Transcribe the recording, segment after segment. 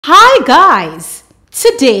Hi guys!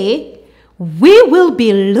 Today we will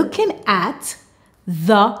be looking at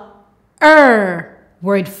the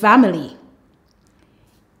word family.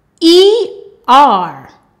 E-R.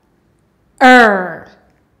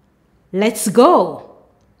 Let's go.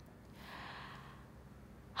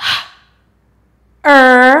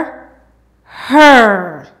 Her.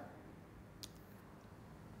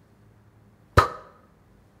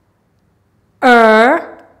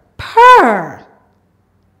 Per.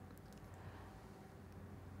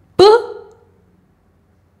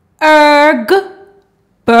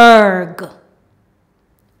 Berg.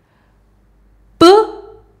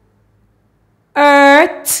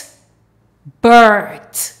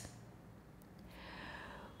 Bert.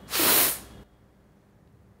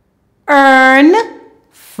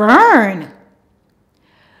 Fern. Vern.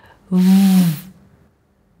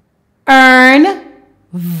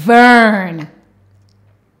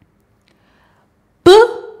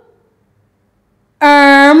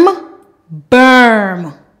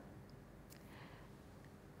 Berm.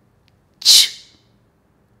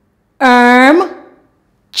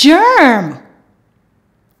 Germ.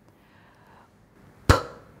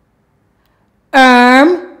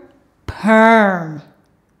 Perm.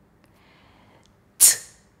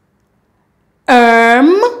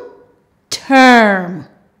 Term.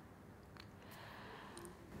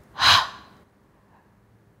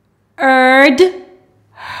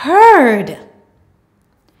 Heard.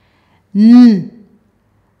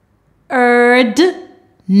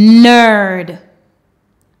 Nerd.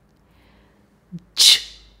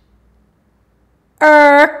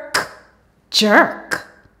 Jerk.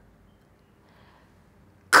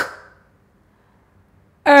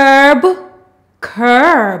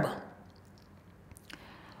 Kerb.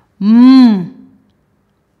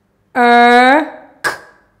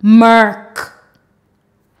 Merc.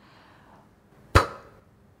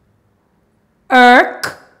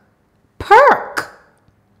 Perk.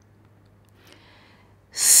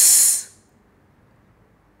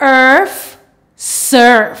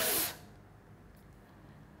 Serf.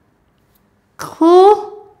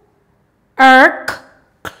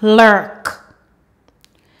 Clerk.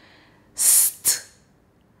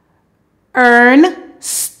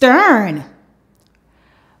 Stern.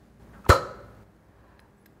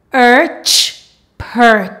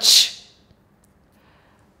 Perch.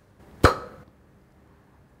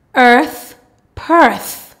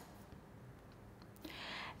 Perth.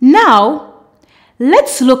 Now,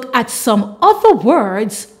 let's look at some other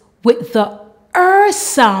words with the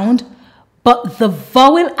sound, but the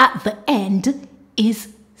vowel at the end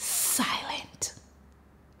is silent.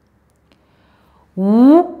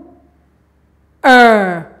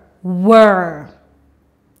 Were.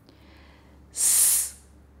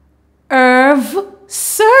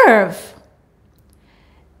 Serve.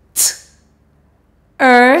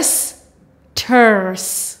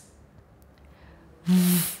 Terse.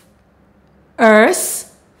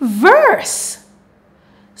 Verse.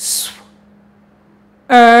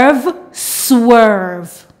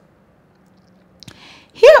 Swerve.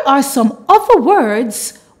 Here are some other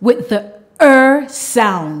words with the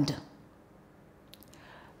sound.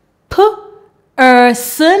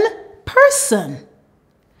 Person.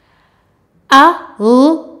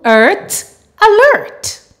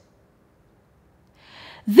 Alert.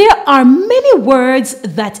 There are many words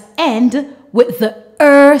that end with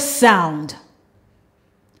the sound.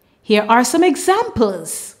 Here are some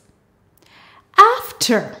examples.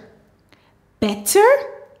 After. Better.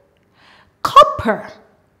 Copper.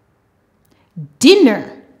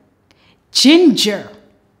 Dinner. Ginger.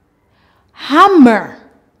 Hammer.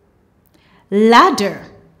 Ladder.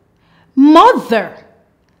 Mother.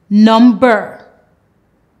 Number.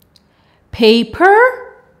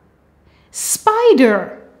 Paper.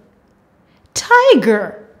 Spider.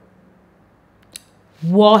 Tiger.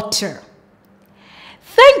 Water.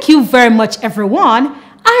 Thank you very much, everyone.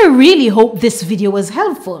 I really hope this video was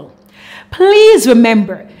helpful. Please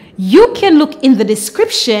remember, you can look in the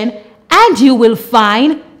description and you will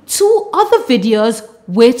find 2 other videos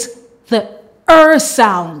with the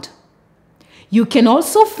sound. You can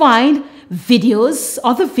also find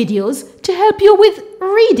other videos to help you with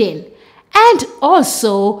reading, and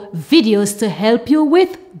also videos to help you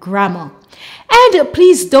with grammar. And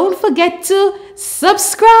please don't forget to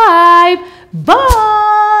subscribe.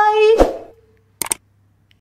 Bye!